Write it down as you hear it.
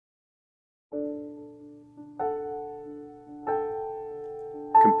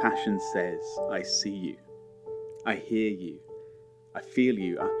Compassion says, I see you, I hear you, I feel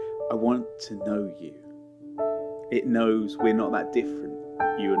you, I want to know you. It knows we're not that different,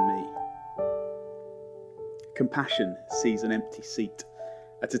 you and me. Compassion sees an empty seat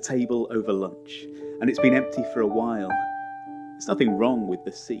at a table over lunch, and it's been empty for a while. There's nothing wrong with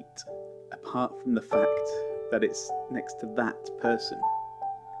the seat, apart from the fact that it's next to that person.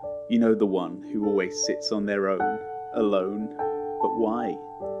 You know, the one who always sits on their own, alone, but why?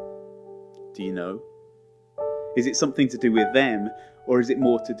 Do you know? Is it something to do with them, or is it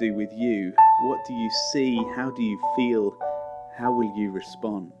more to do with you? What do you see? How do you feel? How will you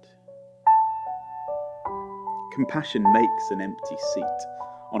respond? Compassion makes an empty seat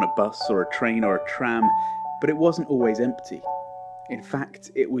on a bus or a train or a tram, but it wasn't always empty. In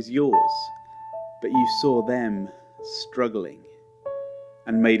fact, it was yours, but you saw them struggling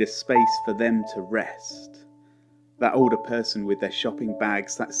and made a space for them to rest. That older person with their shopping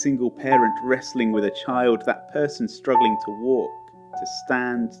bags, that single parent wrestling with a child, that person struggling to walk, to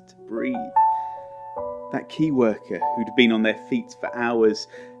stand, to breathe. That key worker who'd been on their feet for hours,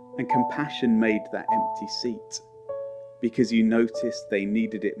 and compassion made that empty seat. Because you noticed they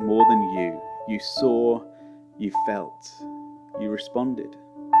needed it more than you. You saw, you felt, you responded.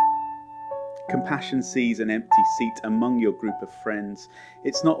 Compassion sees an empty seat among your group of friends.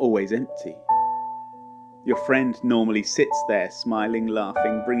 It's not always empty. Your friend normally sits there, smiling,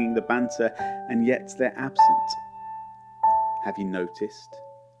 laughing, bringing the banter, and yet they're absent. Have you noticed?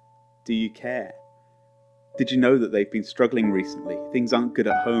 Do you care? Did you know that they've been struggling recently? Things aren't good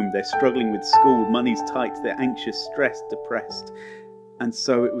at home, they're struggling with school, money's tight, they're anxious, stressed, depressed, and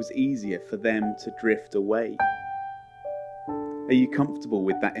so it was easier for them to drift away. Are you comfortable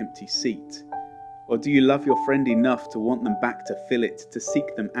with that empty seat? Or do you love your friend enough to want them back to fill it, to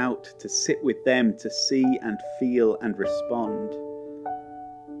seek them out, to sit with them, to see and feel and respond?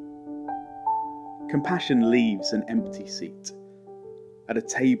 Compassion leaves an empty seat at a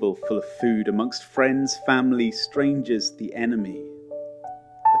table full of food amongst friends, family, strangers, the enemy.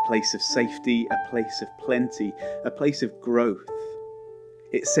 A place of safety, a place of plenty, a place of growth.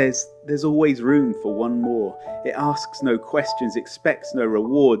 It says there's always room for one more. It asks no questions, expects no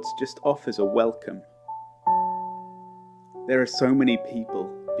rewards, just offers a welcome. There are so many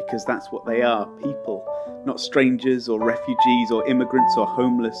people, because that's what they are, people. Not strangers or refugees or immigrants or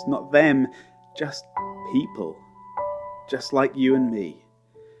homeless, not them, just people. Just like you and me,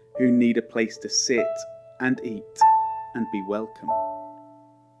 who need a place to sit and eat and be welcome.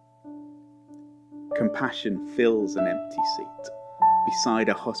 Compassion fills an empty seat beside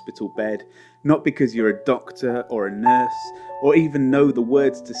a hospital bed, not because you're a doctor or a nurse, or even know the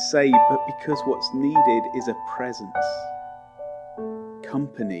words to say, but because what's needed is a presence.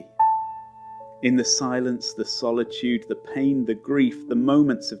 Company. In the silence, the solitude, the pain, the grief, the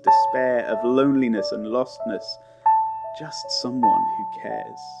moments of despair, of loneliness and lostness, just someone who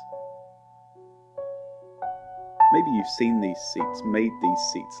cares. Maybe you've seen these seats, made these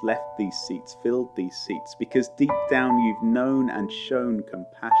seats, left these seats, filled these seats, because deep down you've known and shown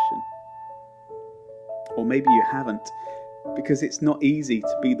compassion. Or maybe you haven't, because it's not easy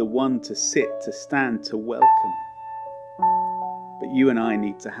to be the one to sit, to stand, to welcome. But you and I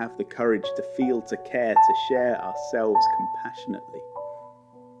need to have the courage to feel, to care, to share ourselves compassionately.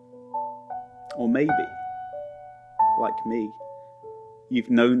 Or maybe, like me, you've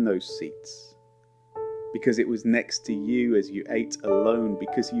known those seats, because it was next to you as you ate alone,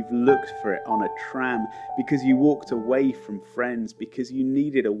 because you've looked for it on a tram, because you walked away from friends, because you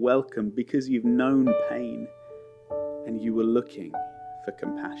needed a welcome, because you've known pain, and you were looking for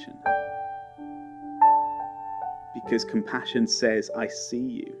compassion. Because compassion says, I see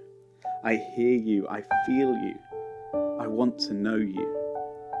you, I hear you, I feel you, I want to know you.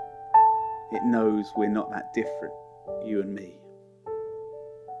 It knows we're not that different, you and me.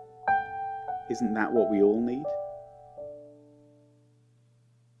 Isn't that what we all need?